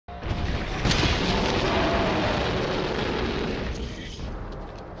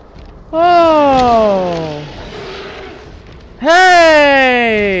Oh!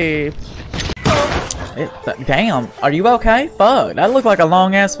 Hey! Damn, are you okay? Fuck, that looked like a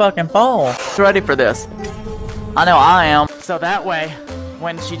long ass fucking fall. Ready for this? I know I am. So that way,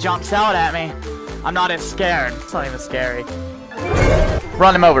 when she jumps out at me, I'm not as scared. It's not even scary.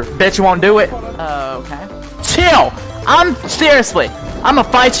 Run him over. Bet you won't do it. Okay. Chill! Seriously, I'm gonna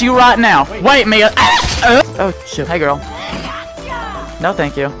fight you right now. Wait, Mia. Oh, shit. Hey, girl. No,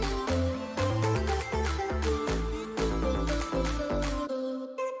 thank you.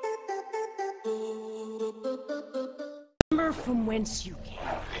 Remember from whence you came.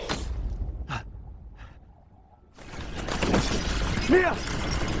 Mia!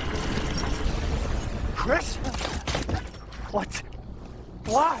 Chris? What?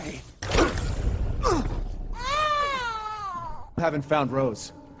 Why? Haven't found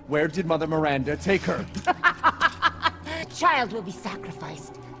Rose. Where did Mother Miranda take her? The child will be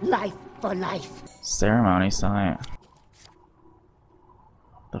sacrificed. Life for life. Ceremony site.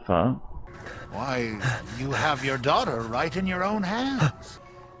 The fuck? Why, you have your daughter right in your own hands.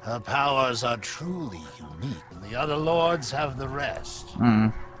 Her powers are truly unique. The other lords have the rest.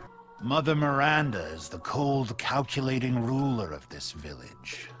 Mother Miranda is the cold, calculating ruler of this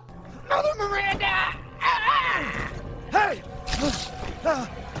village. Mother Miranda! Hey!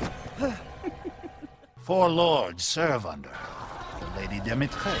 4 lords serve under her. The Lady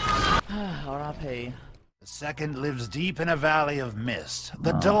Demetre. R.I.P. The second lives deep in a valley of mist.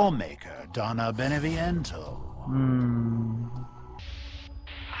 The dollmaker, Donna Beneviento.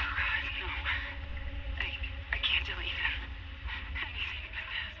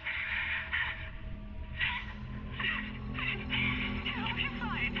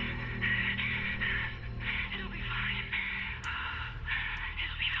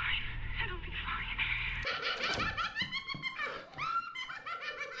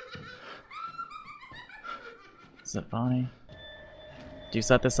 Is it funny? Did you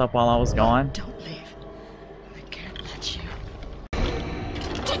set this up while I was gone? Don't leave. I can't let you.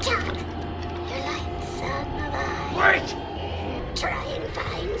 T'Challa! Your life son of mine. Wait! Try and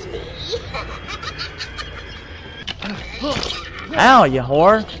find me. Ow, you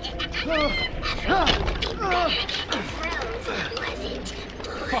whore! Frozen, was it?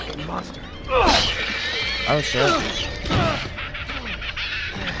 Fucking monster. Oh shit.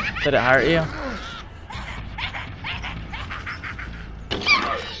 Did it hurt you?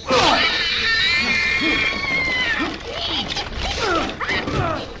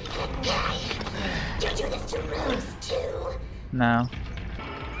 You do this to Rose too. No.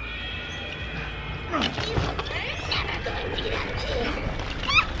 Never going to get out of here.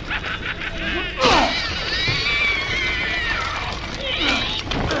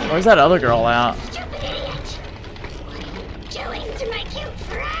 Where's that other girl at? Stupid idiot. What are you doing to my cute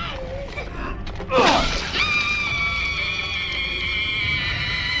friends?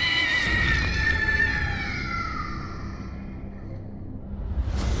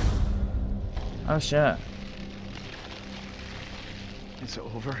 Oh shit. It's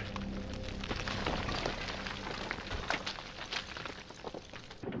over.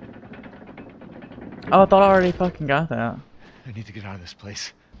 Oh, I thought I already fucking got that. I need to get out of this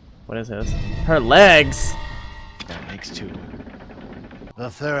place. What is this? Her legs! That makes 2. The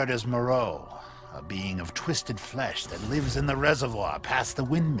third is Moreau, a being of twisted flesh that lives in the reservoir past the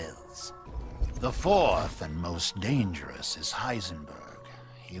windmills. The fourth and most dangerous is Heisenberg.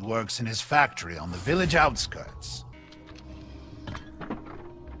 He works in his factory on the village outskirts.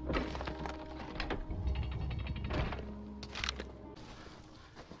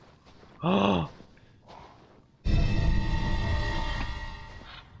 Oh!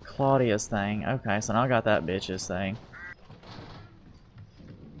 Claudia's thing. Okay, so now I got that bitch's thing.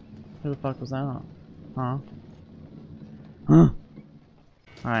 Who the fuck was that? Huh? Huh?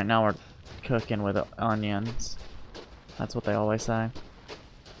 Alright, now we're cooking with onions. That's what they always say.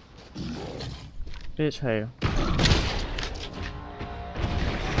 Bitch, who?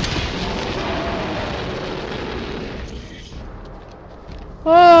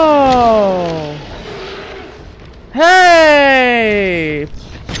 Oh! Hey!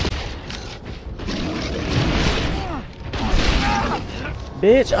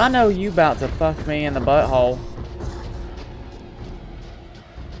 Bitch, I know you about to fuck me in the butthole.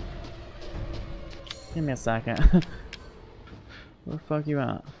 Give me a second. Where the fuck you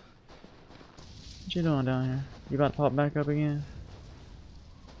at? What you doing down here? You about to pop back up again?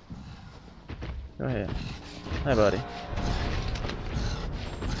 Go ahead. Hey, buddy.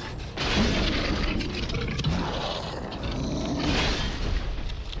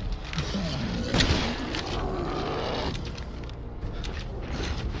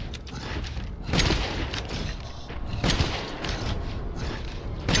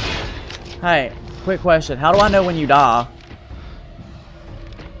 Hey, quick question. How do I know when you die?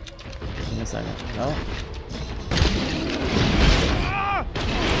 Give me a second. No.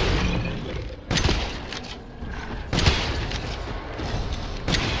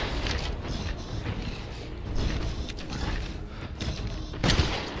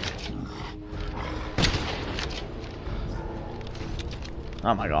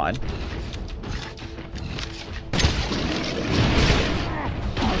 Oh my god.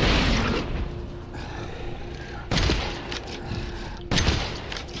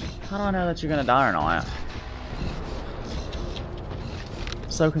 How do I know that you're gonna die or not?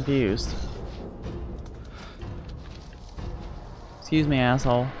 I'm so confused. Excuse me,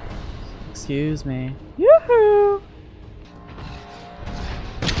 asshole. Excuse me. Yoo-hoo!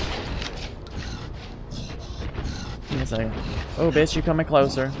 Give me a second. Oh, bitch, you coming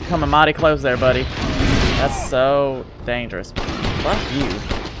closer. You're coming mighty close there, buddy. That's so dangerous. Fuck you.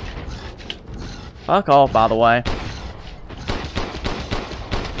 Fuck off, by the way.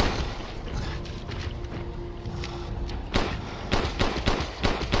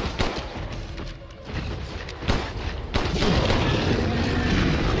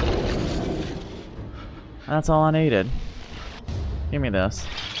 That's all I needed. Give me this.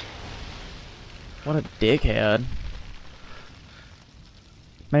 What a dickhead.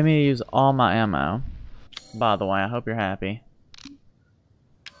 Made me use all my ammo. By the way, I hope you're happy.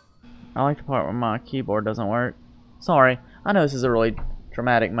 I like the part where my keyboard doesn't work. Sorry, I know this is a really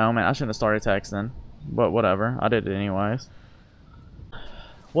dramatic moment. I shouldn't have started texting. But whatever, I did it anyways.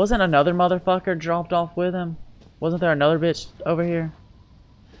 Wasn't another motherfucker dropped off with him? Wasn't there another bitch over here?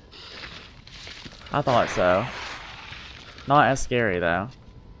 I thought so. Not as scary though.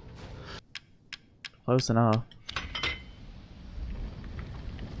 Close enough.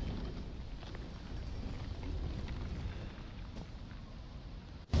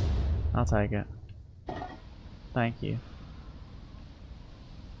 I'll take it. Thank you.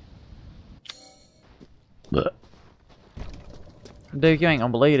 Blech. Dude, you ain't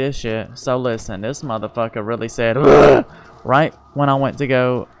gonna believe this shit. So listen, this motherfucker really said right when I went to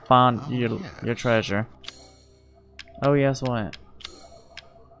go find your treasure. Oh yes, what?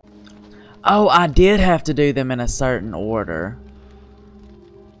 Oh, I did have to do them in a certain order.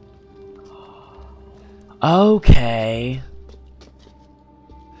 Okay.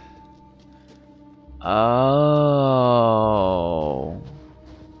 Oh.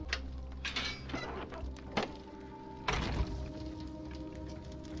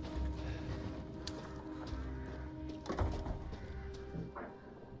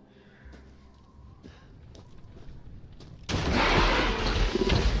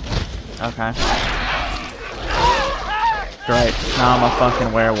 Okay. Great. Now I'm a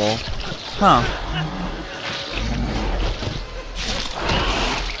fucking werewolf. Huh.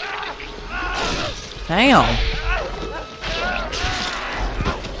 Damn.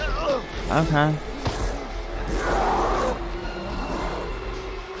 Okay.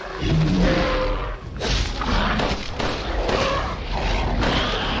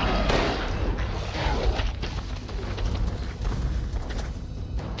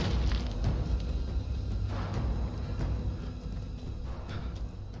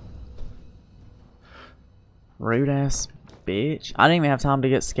 Rude ass bitch. I didn't even have time to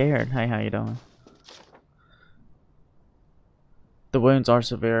get scared. Hey, how you doing? The wounds are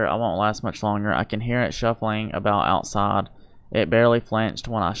severe. I won't last much longer. I can hear it shuffling about outside. It barely flinched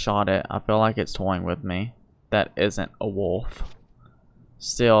when I shot it. I feel like it's toying with me. That isn't a wolf.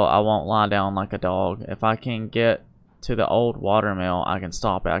 Still, I won't lie down like a dog. If I can get to the old watermill, I can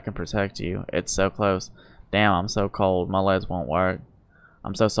stop it. I can protect you. It's so close. Damn, I'm so cold. My legs won't work.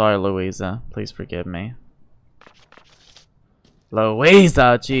 I'm so sorry, Louisa. Please forgive me.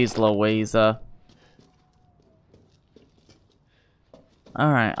 Louisa! Jeez, Louisa.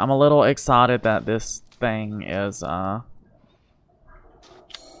 Alright, I'm a little excited that this thing is, the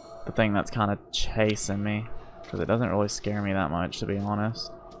thing that's kind of chasing me. Because it doesn't really scare me that much, to be honest.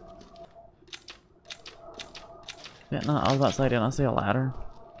 I was about to say, didn't I see a ladder?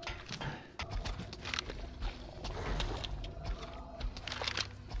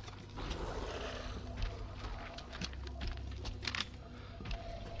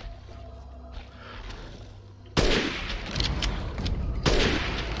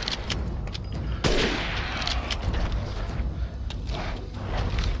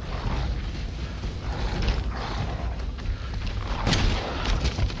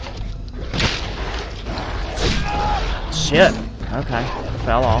 Shit. Okay.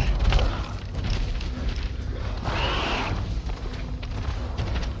 Fell off.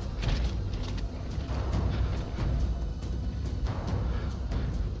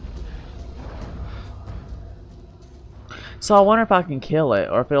 So I wonder if I can kill it,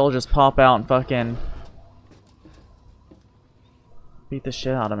 or if it'll just pop out and fucking beat the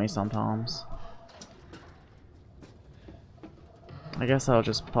shit out of me sometimes. I guess I'll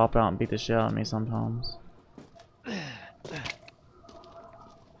just pop out and beat the shit out of me sometimes.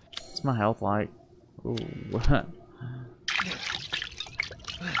 What's my health like? Ooh. Okay.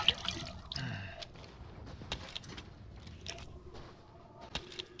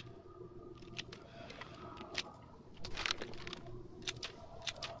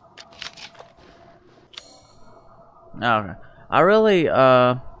 I really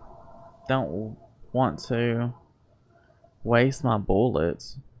don't want to waste my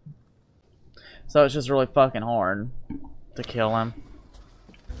bullets. So it's just really fucking hard to kill him.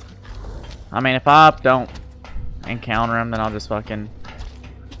 I mean, if I don't encounter him, then I'll just fucking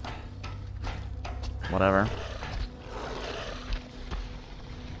whatever.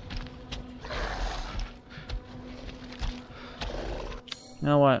 You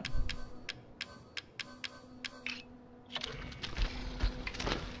know what?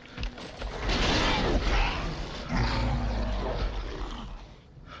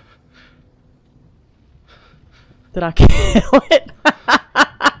 Did I kill it?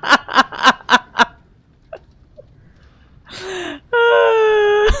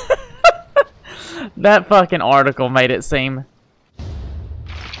 That fucking article made it seem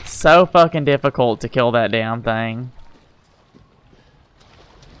so fucking difficult to kill that damn thing.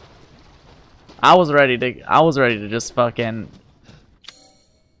 I was ready to just fucking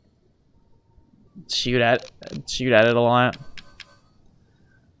shoot at it a lot.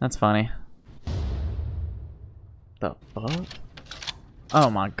 That's funny. The fuck?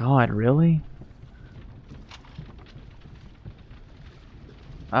 Oh my god, really?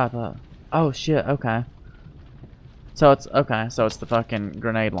 I thought. Oh shit, okay. So it's okay, so it's the fucking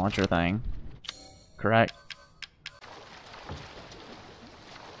grenade launcher thing. Correct?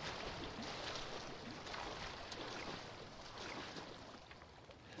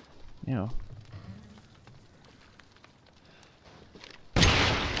 Ew.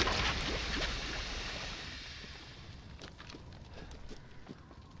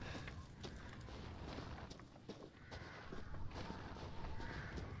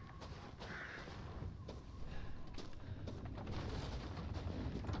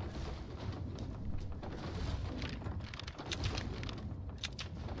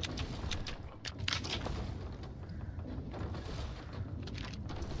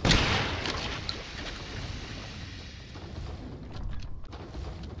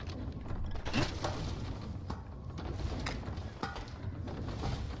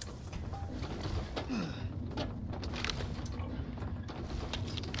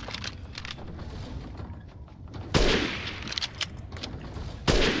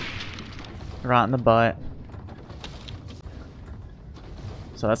 Right in the butt.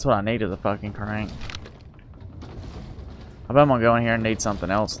 So that's what I need is a fucking crank. I bet I'm gonna go in here and need something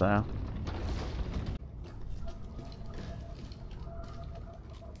else though.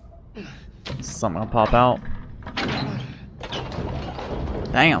 Something gonna pop out.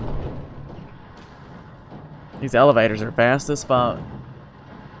 Damn. These elevators are fast as fuck.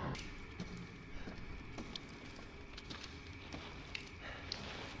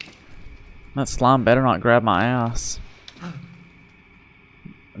 That slime better not grab my ass.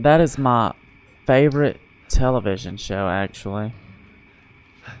 That is my favorite television show, actually.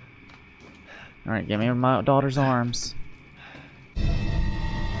 Alright, give me my daughter's arms.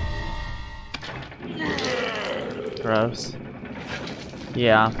 Gross.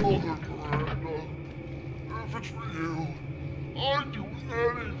 Yeah. If it's for you, I'd do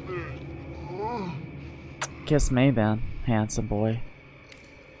anything. Kiss me then, handsome boy.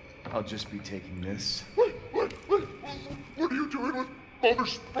 I'll just be taking this. Wait. What are you doing with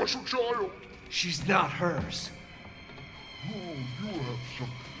Mother's special child? She's not hers. Oh, you have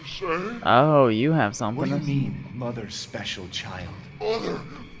something to say? Oh, you have something What do you to mean, mother's special child? Mother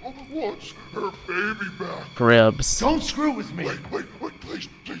wants her baby back. Gribs. Don't screw with me! Wait, please.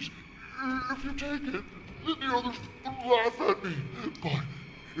 If you take it, then the others will laugh at me. But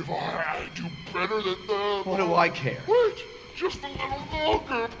if I do better than them... What do I care? Wait, just a little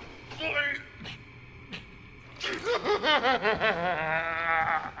longer, please.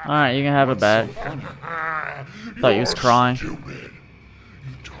 Alright, you can have it back. Thought you was crying. Stupid.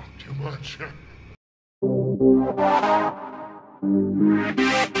 You talk too much.